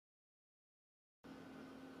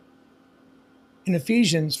In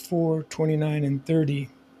Ephesians 4:29 and 30,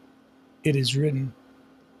 it is written,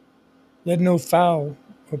 "Let no foul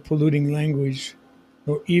or polluting language,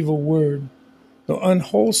 nor evil word, nor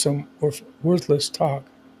unwholesome or worthless talk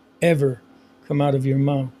ever come out of your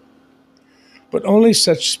mouth, but only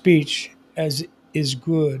such speech as is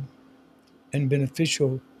good and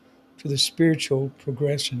beneficial to the spiritual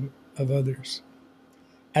progression of others,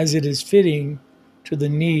 as it is fitting to the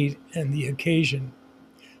need and the occasion,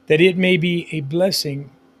 that it may be a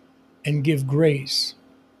blessing and give grace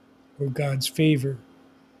or God's favor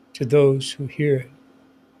to those who hear it.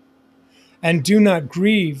 And do not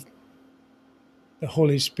grieve the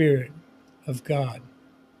Holy Spirit of God.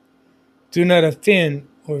 Do not offend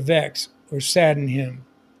or vex or sadden him,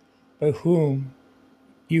 by whom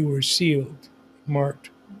you were sealed, marked,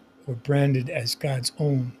 or branded as God's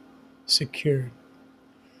own, secured.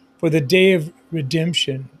 For the day of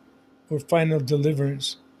redemption or final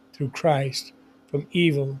deliverance through Christ from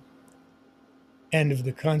evil and of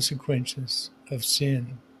the consequences of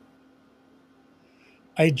sin."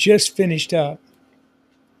 I just finished up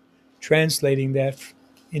translating that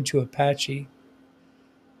into Apache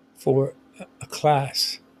for a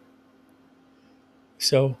class.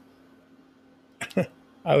 So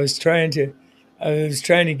I was trying to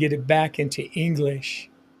get it back into English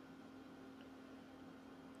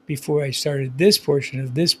before I started this portion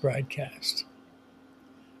of this broadcast.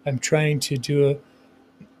 I'm trying to do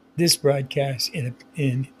this broadcast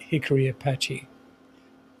in Hickory Apache.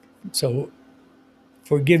 So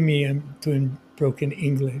forgive me, I'm doing broken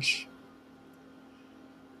English.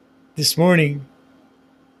 This morning,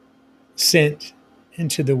 sent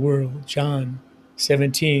into the world, John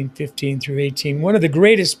 17:15 through 18. One of the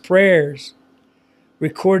greatest prayers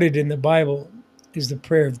recorded in the Bible is the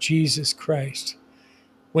prayer of Jesus Christ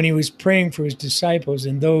when he was praying for his disciples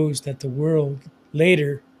and those that the world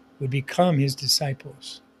later would become his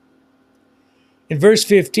disciples. In verse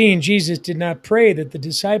 15, Jesus did not pray that the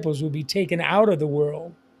disciples would be taken out of the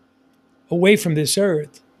world, away from this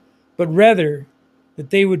earth, but rather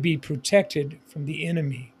that they would be protected from the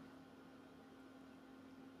enemy.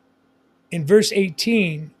 In verse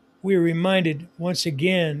 18, we are reminded once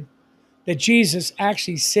again that Jesus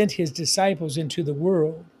actually sent his disciples into the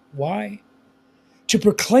world. Why? To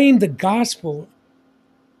proclaim the gospel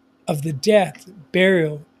of the death,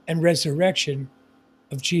 burial, and resurrection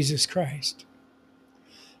of Jesus Christ.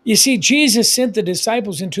 You see, Jesus sent the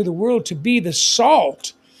disciples into the world to be the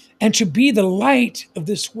salt and to be the light of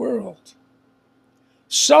this world.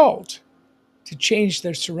 Salt, to change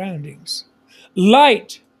their surroundings.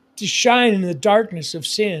 Light, to shine in the darkness of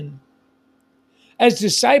sin. As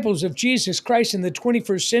disciples of Jesus Christ in the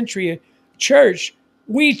 21st century church,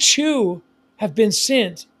 we too have been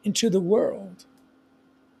sent into the world.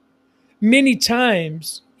 Many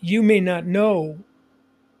times you may not know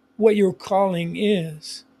what your calling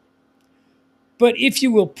is, but if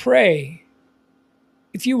you will pray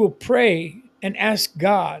and ask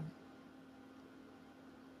God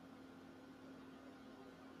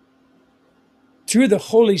through the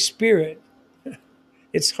Holy Spirit,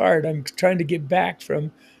 it's hard. I'm trying to get back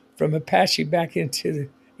from Apache back into the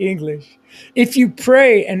English. If you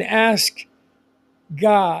pray and ask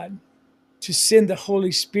God to send the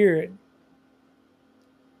Holy Spirit,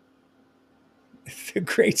 the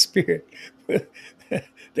Great Spirit,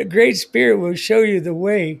 the Great Spirit will show you the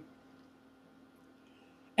way.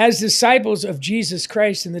 As disciples of Jesus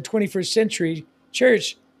Christ in the 21st century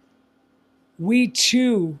church, we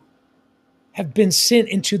too have been sent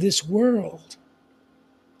into this world.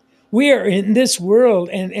 We are in this world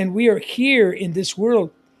and we are here in this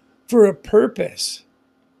world for a purpose.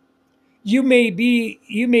 You may be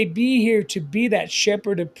here to be that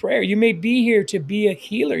shepherd of prayer. You may be here to be a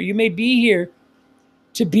healer. You may be here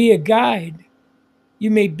to be a guide.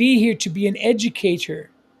 You may be here to be an educator,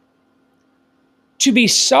 to be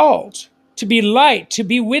salt, to be light, to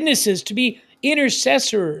be witnesses, to be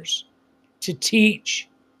intercessors, to teach,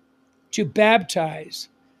 to baptize,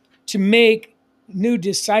 to make new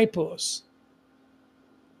disciples.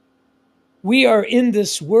 We are in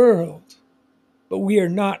this world, but we are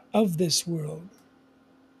not of this world.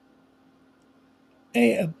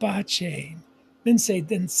 E abache, mense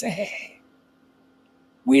dense.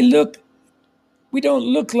 We don't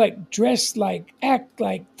look like, dress like, act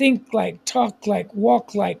like, think like, talk like,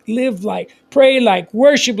 walk like, live like, pray like,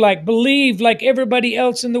 worship like, believe like everybody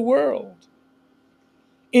else in the world.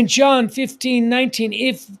 In John 15:19,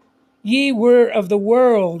 if ye were of the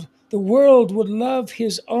world would love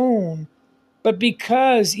his own. But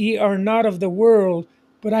because ye are not of the world,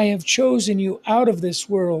 but I have chosen you out of this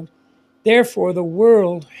world, therefore the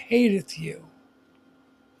world hateth you.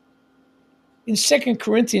 In 2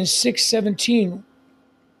 Corinthians 6:17,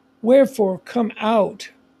 wherefore come out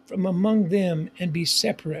from among them and be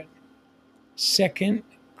separate. 2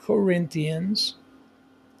 Corinthians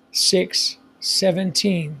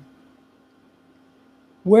 6:17.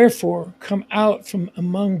 Wherefore come out from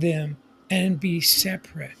among them and be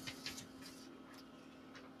separate.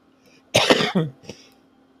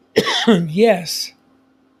 Yes,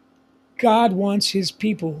 God wants his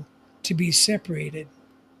people to be separated,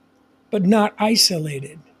 but not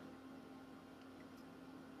isolated.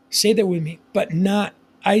 Say that with me, but not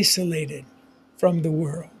isolated from the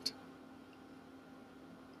world.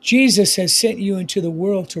 Jesus has sent you into the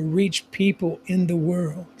world to reach people in the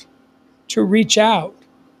world, to reach out,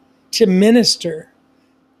 to minister,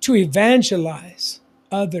 to evangelize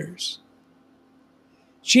others.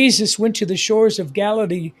 Jesus went to the shores of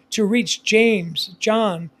Galilee to reach James,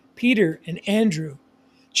 John, Peter, and Andrew.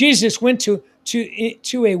 Jesus went to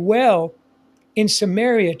a well in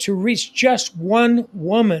Samaria to reach just one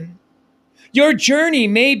woman. Your journey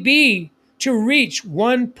may be to reach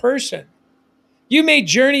one person. You may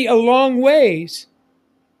journey a long ways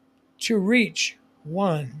to reach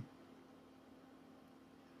one.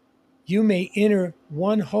 You may enter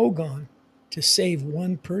one Hogan to save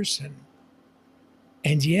one person.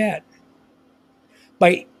 And yet,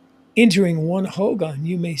 by entering one Hogan,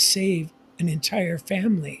 you may save an entire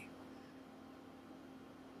family.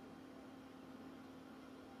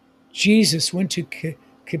 Jesus went to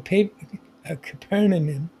Capernaum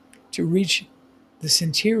to reach the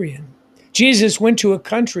centurion. Jesus went to a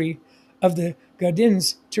country of the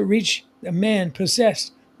Gadarenes to reach a man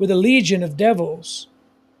possessed with a legion of devils,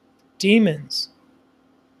 demons,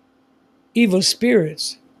 evil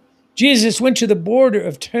spirits. Jesus went to the border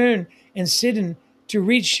of Tyre and Sidon to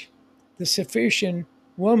reach the Syrophoenician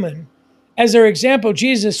woman. As our example,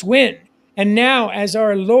 Jesus went, and now as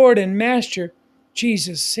our Lord and Master,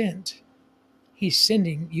 Jesus sent. He's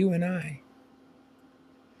sending you and I.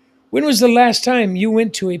 When was the last time you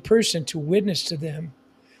went to a person to witness to them?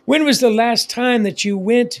 When was the last time that you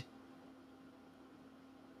went?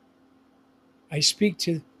 I speak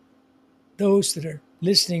to those that are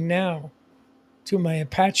listening now, to my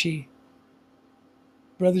Apache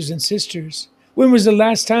brothers and sisters. When was the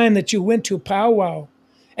last time that you went to a powwow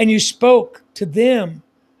and you spoke to them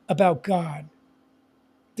about God?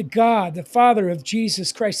 The God, the Father of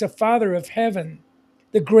Jesus Christ, the Father of heaven,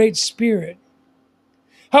 the Great Spirit.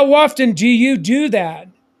 How often do you do that?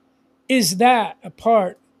 Is that a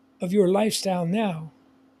part of your lifestyle now?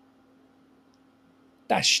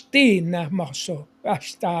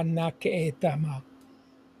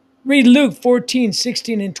 Read Luke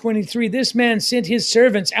 14:16 and 23. This man sent his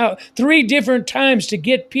servants out 3 different times to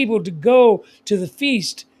get people to go to the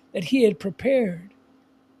feast that he had prepared.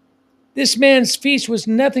 This man's feast was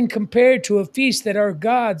nothing compared to a feast that our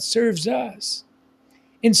God serves us.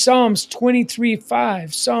 In Psalms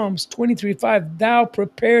 23:5, thou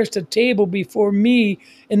preparest a table before me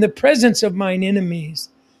in the presence of mine enemies.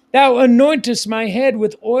 Thou anointest my head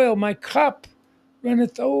with oil, my cup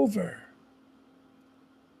runneth over.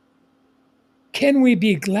 Can we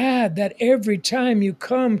be glad that every time you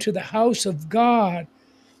come to the house of God,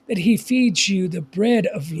 that he feeds you the bread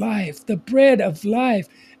of life,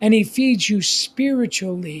 and he feeds you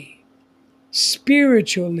spiritually.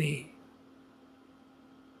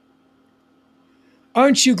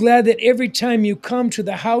 Aren't you glad that every time you come to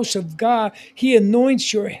the house of God, he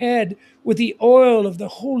anoints your head with the oil of the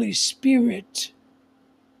Holy Spirit,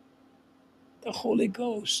 the Holy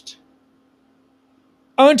Ghost?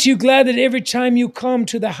 Aren't you glad that every time you come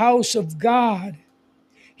to the house of God,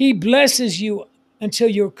 he blesses you until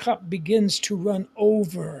your cup begins to run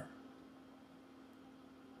over?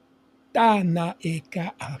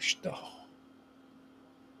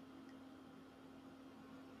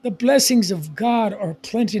 The blessings of God are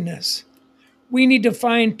plenteous. We need to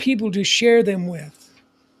find people to share them with.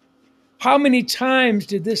 How many times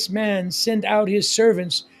did this man send out his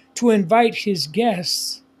servants to invite his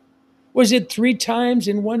guests? Was it 3 times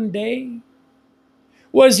in one day?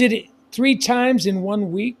 Was it 3 times in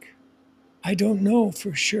 1 week? I don't know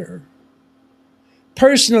for sure.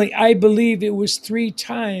 Personally, I believe it was 3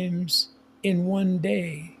 times in one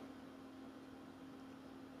day.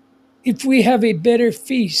 If we have a better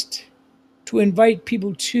feast to invite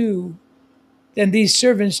people to than these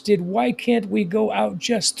servants did, why can't we go out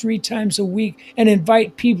just 3 times a week and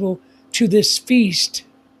invite people to this feast?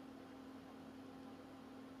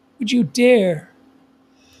 Would you dare?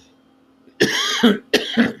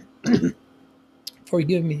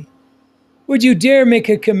 Forgive me. Would you dare make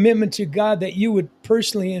a commitment to God that you would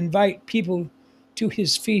personally invite people to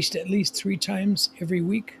his feast at least 3 times every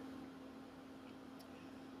week?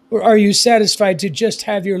 Or are you satisfied to just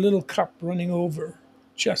have your little cup running over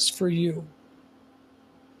just for you?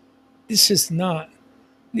 This is not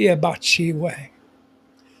the Apache way.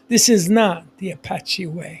 This is not the Apache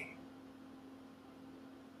way.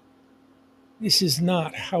 This is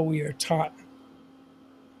not how we are taught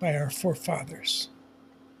by our forefathers.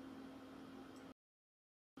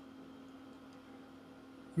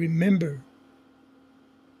 Remember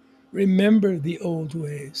the old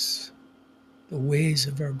ways, the ways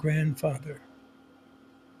of our grandfather.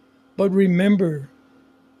 But remember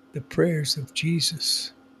the prayers of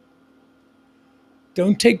Jesus.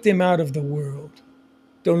 Don't take them out of the world.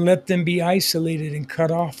 Don't let them be isolated and cut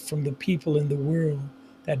off from the people in the world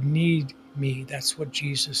that need me. That's what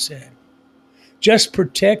Jesus said. Just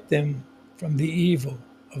protect them from the evil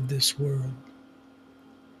of this world.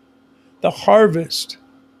 The harvest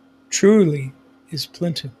truly is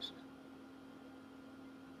plenteous,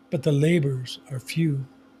 but the laborers are few.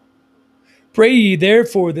 Pray ye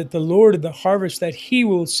therefore that the Lord of the harvest, that he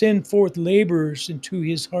will send forth laborers into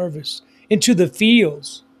his harvest, into the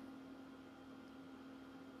fields.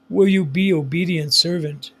 Will you be obedient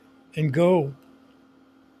servant and go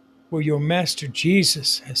where your Master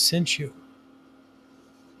Jesus has sent you?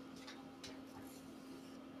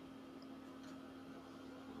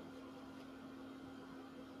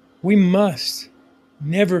 We must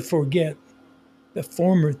never forget the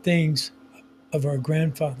former things of our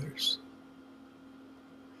grandfathers.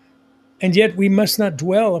 And yet we must not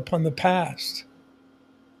dwell upon the past.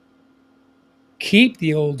 Keep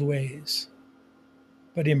the old ways,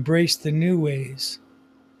 but embrace the new ways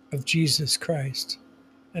of Jesus Christ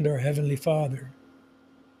and our Heavenly Father.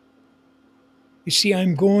 You see,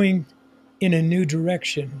 I'm going in a new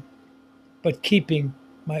direction, but keeping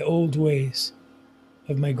my old ways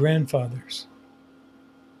of my grandfathers.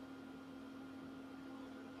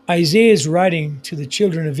 Isaiah's writing to the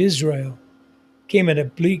children of Israel came at a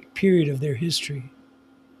bleak period of their history.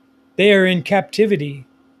 They are in captivity.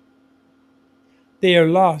 They are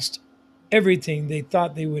lost everything they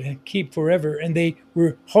thought they would keep forever, and they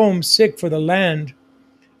were homesick for the land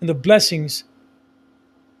and the blessings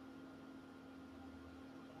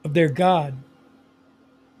of their God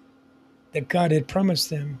that God had promised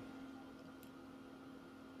them.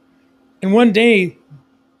 And one day,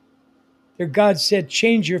 their God said,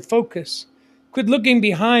 change your focus. Quit looking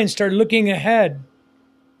behind, start looking ahead.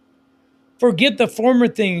 Forget the former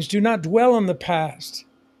things, do not dwell on the past.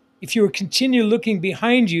 If you continue looking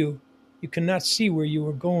behind you, you cannot see where you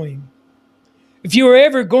are going. If you are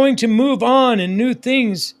ever going to move on in new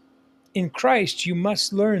things in Christ, you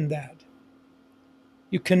must learn that.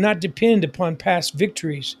 You cannot depend upon past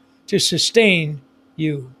victories to sustain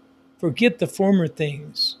you. Forget the former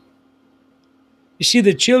things. You see,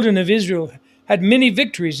 the children of Israel had many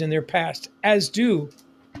victories in their past, as do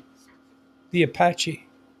the Apache.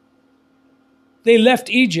 They left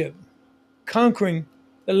Egypt, conquering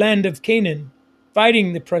the land of Canaan,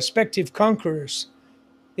 fighting the prospective conquerors.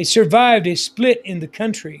 They survived a split in the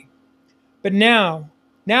country. But now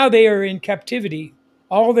they are in captivity.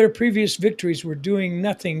 All their previous victories were doing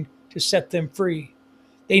nothing to set them free.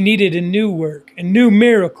 They needed a new work, a new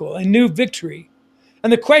miracle, a new victory.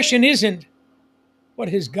 And the question isn't, what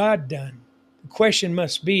has God done? The question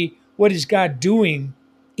must be, what is God doing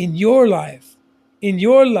in your life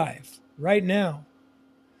right now?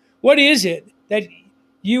 What is it that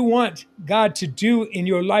you want God to do in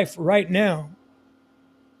your life right now?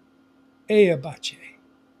 Abache.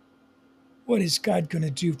 What is God going to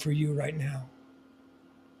do for you right now?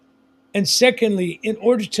 And secondly, in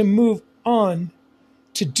order to move on,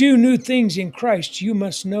 to do new things in Christ, you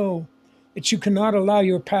must know that you cannot allow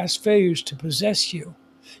your past failures to possess you.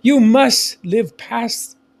 You must live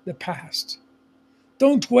past the past.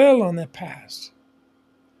 Don't dwell on the past.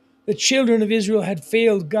 The children of Israel had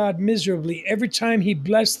failed God miserably. Every time he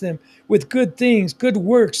blessed them with good things, good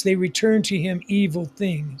works, they returned to him evil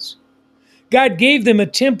things. God gave them a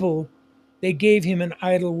temple. They gave him an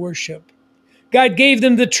idol worship. God gave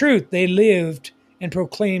them the truth. They lived and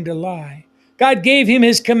proclaimed a lie. God gave him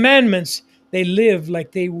his commandments. They lived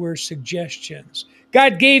like they were suggestions.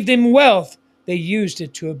 God gave them wealth. They used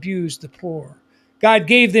it to abuse the poor. God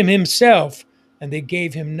gave them himself, and they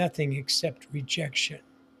gave him nothing except rejection.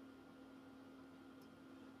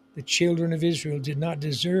 The children of Israel did not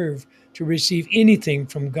deserve to receive anything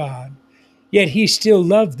from God, yet he still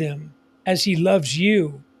loved them as he loves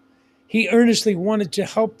you. He earnestly wanted to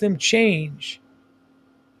help them change.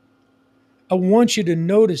 I want you to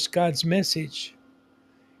notice God's message.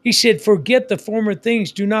 He said, forget the former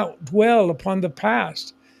things. Do not dwell upon the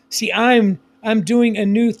past. See, I'm doing a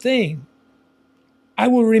new thing. I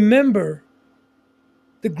will remember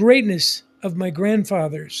the greatness of my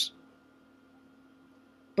grandfathers,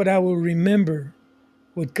 but I will remember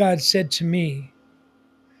what God said to me.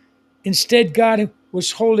 Instead, God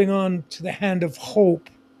was holding on to the hand of hope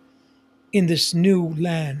in this new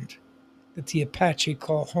land that the Apache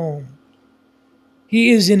call home. He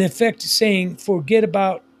is in effect saying, forget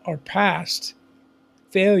about our past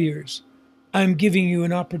failures. I'm giving you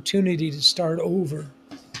an opportunity to start over.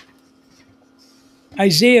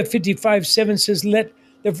 Isaiah 55:7 says,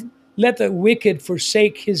 let the wicked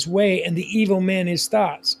forsake his way and the evil man his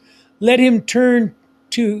thoughts. Let him turn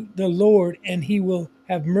to the Lord, and he will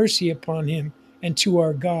have mercy upon him, and to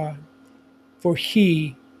our God, for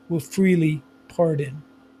he will freely pardon.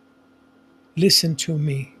 Listen to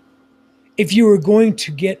me. If you are going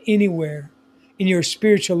to get anywhere in your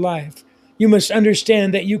spiritual life, you must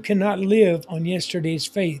understand that you cannot live on yesterday's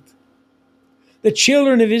faith. The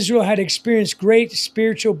children of Israel had experienced great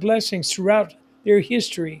spiritual blessings throughout their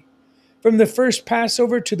history. From the first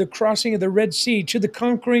Passover to the crossing of the Red Sea, to the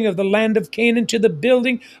conquering of the land of Canaan, to the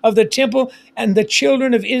building of the temple, and the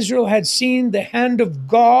children of Israel had seen the hand of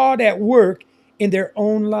God at work in their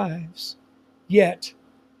own lives. Yet,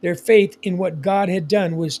 their faith in what God had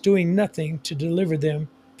done was doing nothing to deliver them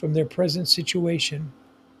from their present situation.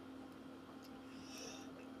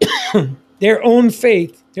 Their old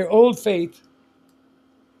faith,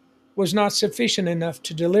 was not sufficient enough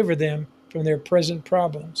to deliver them from their present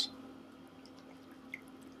problems.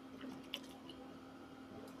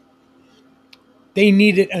 They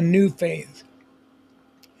needed a new faith.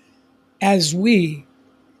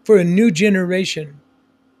 For a new generation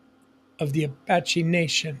of the Apache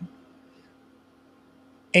Nation,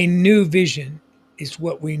 a new vision is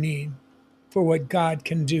what we need for what God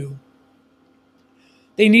can do.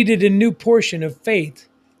 They needed a new portion of faith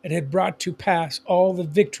that had brought to pass all the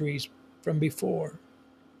victories from before.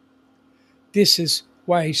 This is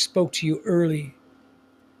why I spoke to you early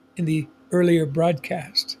in the earlier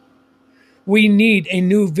broadcast. We need a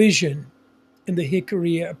new vision in the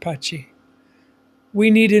Jicarilla Apache. We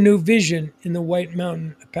need a new vision in the White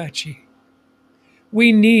Mountain Apache.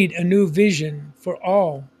 We need a new vision for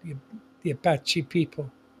all the Apache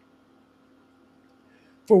people.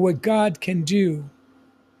 For what God can do,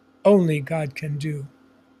 only God can do.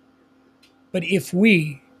 But if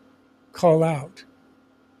we call out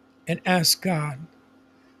and ask God,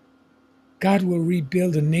 God will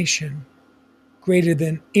rebuild a nation greater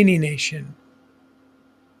than any nation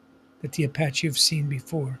that the Apache have seen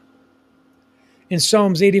before. In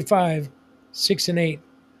Psalms 85:6-8,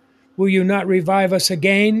 will you not revive us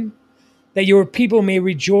again, that your people may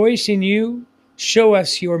rejoice in you? Show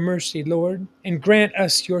us your mercy, Lord, and grant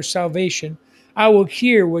us your salvation. I will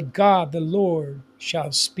hear what God the Lord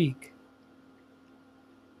shall speak.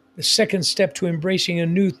 The second step to embracing a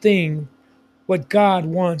new thing, what God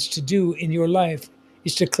wants to do in your life,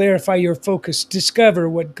 is to clarify your focus. Discover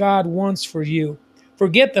what God wants for you.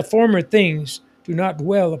 Forget the former things. Do not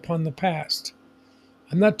dwell upon the past.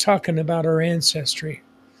 I'm not talking about our ancestry.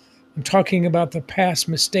 I'm talking about the past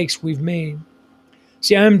mistakes we've made.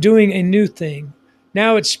 See, I'm doing a new thing.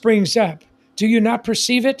 Now it springs up. Do you not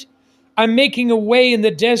perceive it? I'm making a way in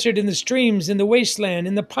the desert, in the streams, in the wasteland,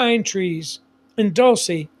 in the pine trees, in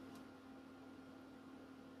Dulce,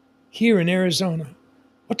 here in Arizona.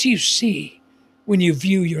 What do you see when you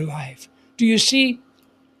view your life? Do you see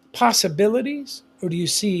possibilities or do you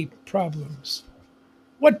see problems?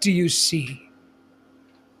 What do you see?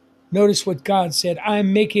 Notice what God said. I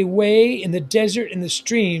make a way in the desert, in the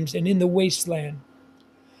streams, and in the wasteland.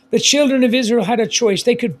 The children of Israel had a choice.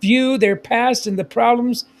 They could view their past and the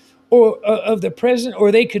problems of the present, or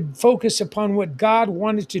they could focus upon what God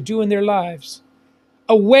wanted to do in their lives.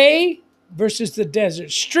 A way versus the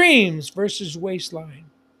desert. Streams versus wasteland.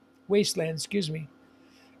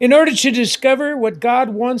 In order to discover what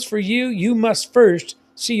God wants for you, you must first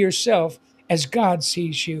see yourself as God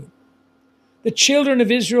sees you. The children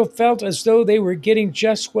of Israel felt as though they were getting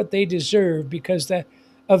just what they deserved because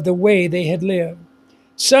of the way they had lived.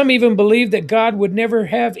 Some even believed that God would never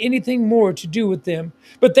have anything more to do with them.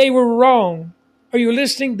 But they were wrong. Are you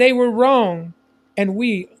listening? They were wrong. And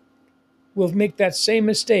we will make that same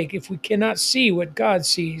mistake if we cannot see what God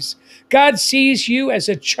sees. God sees you as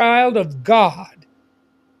a child of God.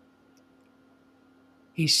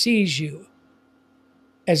 He sees you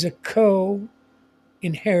as a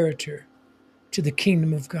co-inheritor to the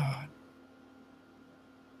kingdom of God.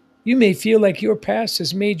 You may feel like your past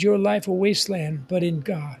has made your life a wasteland, but in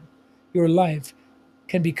God, your life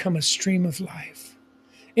can become a stream of life.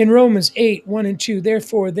 In Romans 8:1-2,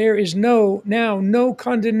 therefore there is now no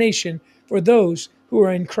condemnation for those who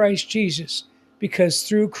are in Christ Jesus, because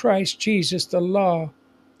through Christ Jesus the law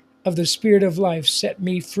of the Spirit of life set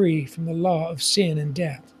me free from the law of sin and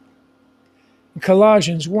death. In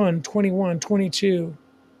Colossians 1:21-22,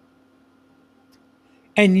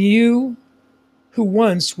 and you who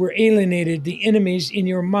once were alienated, the enemies in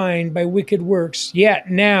your mind by wicked works,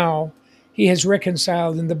 yet now he has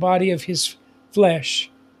reconciled in the body of his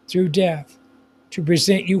flesh through death, to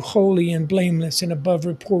present you holy and blameless and above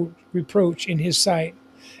reproach in his sight.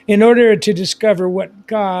 In order to discover what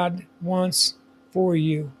God wants for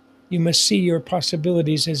you, you must see your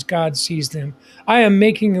possibilities as God sees them. I am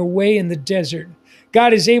making a way in the desert.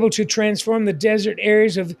 God is able to transform the desert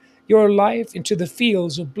areas of your life into the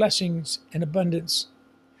fields of blessings and abundance.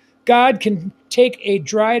 God can take a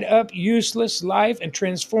dried up, useless life and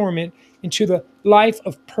transform it into the life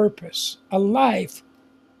of purpose, a life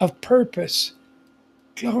of purpose.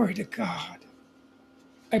 Glory to God.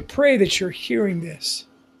 I pray that you're hearing this.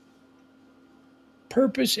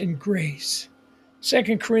 Purpose and grace.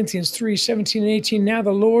 2 Corinthians 3:17-18. Now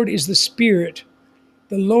the Lord is the Spirit.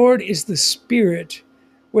 The Lord is the Spirit.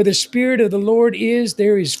 Where the Spirit of the Lord is,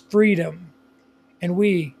 there is freedom. And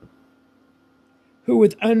we, who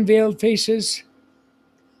with unveiled faces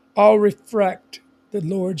all reflect the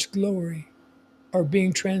Lord's glory, are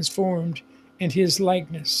being transformed in his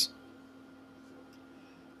likeness.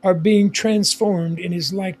 Are being transformed in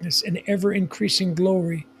his likeness in ever-increasing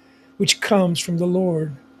glory, which comes from the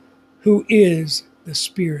Lord, who is the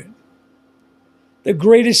Spirit. The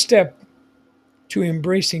greatest step to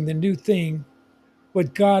embracing the new thing,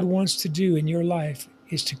 what God wants to do in your life,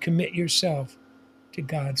 is to commit yourself to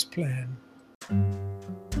God's plan.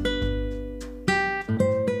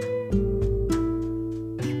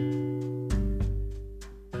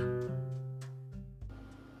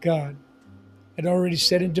 God had already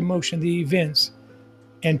set into motion the events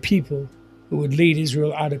and people who would lead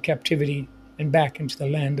Israel out of captivity and back into the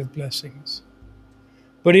land of blessings.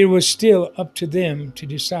 But it was still up to them to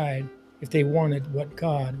decide if they wanted what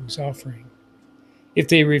God was offering. If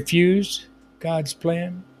they refused God's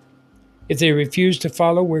plan, if they refused to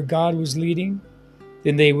follow where God was leading,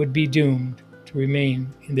 then they would be doomed to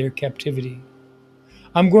remain in their captivity.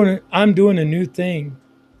 I'm doing a new thing.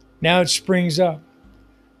 Now it springs up.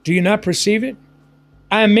 Do you not perceive it?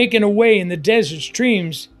 I am making a way in the desert,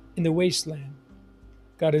 streams in the wasteland.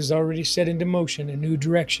 God has already set into motion a new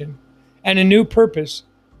direction and a new purpose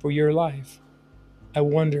for your life. I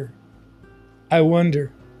wonder,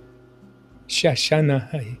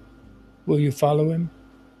 Shashanah, will you follow him?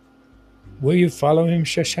 Will you follow him,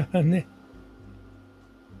 Shashanah?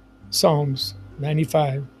 Psalms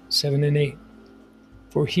 95:7-8.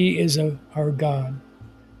 For he is our God,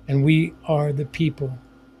 and we are the people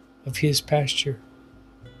of his pasture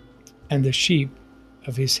and the sheep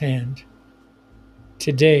of his hand.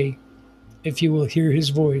 Today, if you will hear his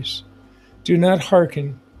voice, do not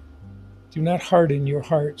harden your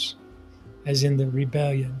hearts as in the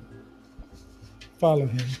rebellion. Follow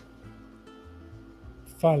him.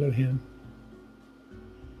 Follow him.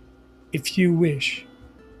 If you wish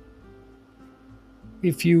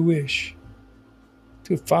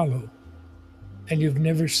to follow, and you've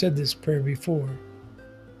never said this prayer before,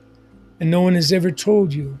 and no one has ever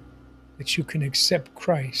told you that you can accept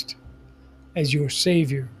Christ as your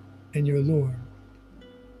Savior and your Lord,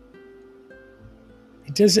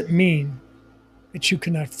 it doesn't mean that you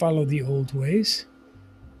cannot follow the old ways.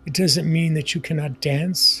 It doesn't mean that you cannot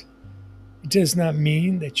dance. It does not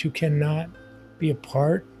mean that you cannot be a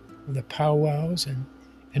part of the powwows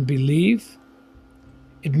and believe.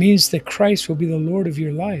 It means that Christ will be the Lord of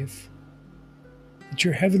your life, that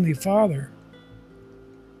your Heavenly Father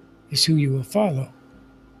is who you will follow.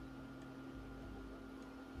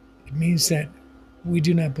 It means that we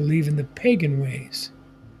do not believe in the pagan ways,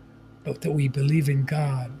 but that we believe in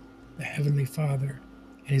God, the Heavenly Father,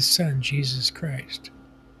 and his Son, Jesus Christ.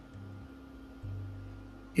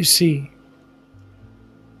 You see,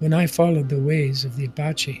 when I followed the ways of the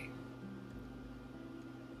Apache,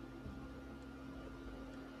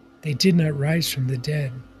 they did not rise from the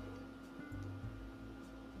dead.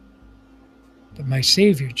 But my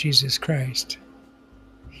Savior, Jesus Christ,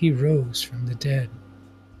 he rose from the dead.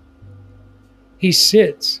 He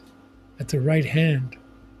sits at the right hand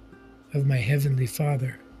of my Heavenly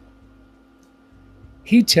Father.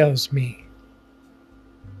 He tells me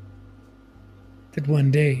that one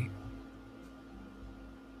day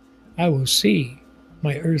I will see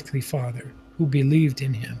my earthly father who believed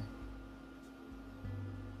in him.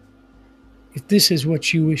 If this is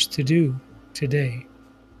what you wish to do today,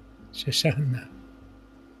 Shashanah,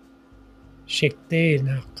 Shekte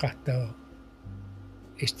na Kato,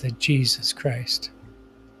 is the Jesus Christ.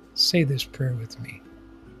 Say this prayer with me.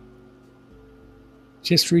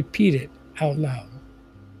 Just repeat it out loud.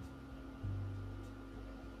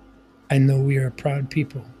 I know we are a proud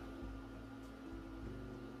people.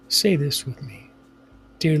 Say this with me.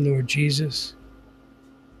 Dear Lord Jesus,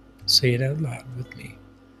 say it out loud with me.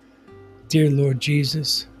 Dear Lord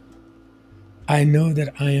Jesus, I know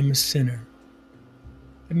that I am a sinner.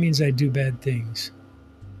 That means I do bad things.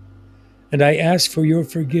 And I ask for your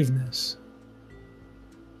forgiveness.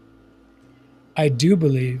 I do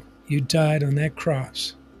believe you died on that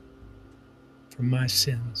cross for my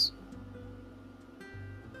sins.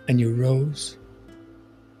 And you rose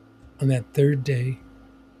on that third day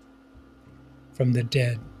from the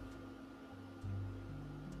dead.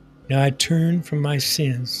 Now I turn from my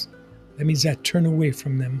sins. That means I turn away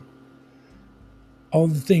from them. All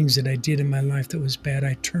the things that I did in my life that was bad,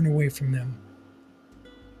 I turn away from them.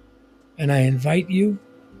 And I invite you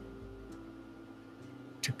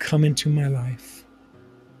to come into my life.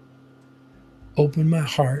 Open my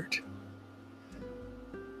heart.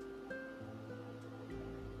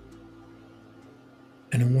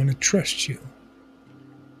 And I want to trust you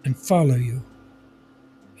and follow you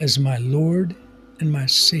as my Lord and my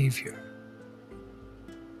Savior.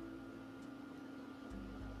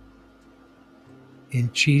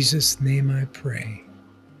 In Jesus' name I pray.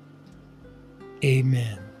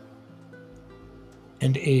 Amen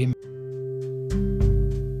and amen.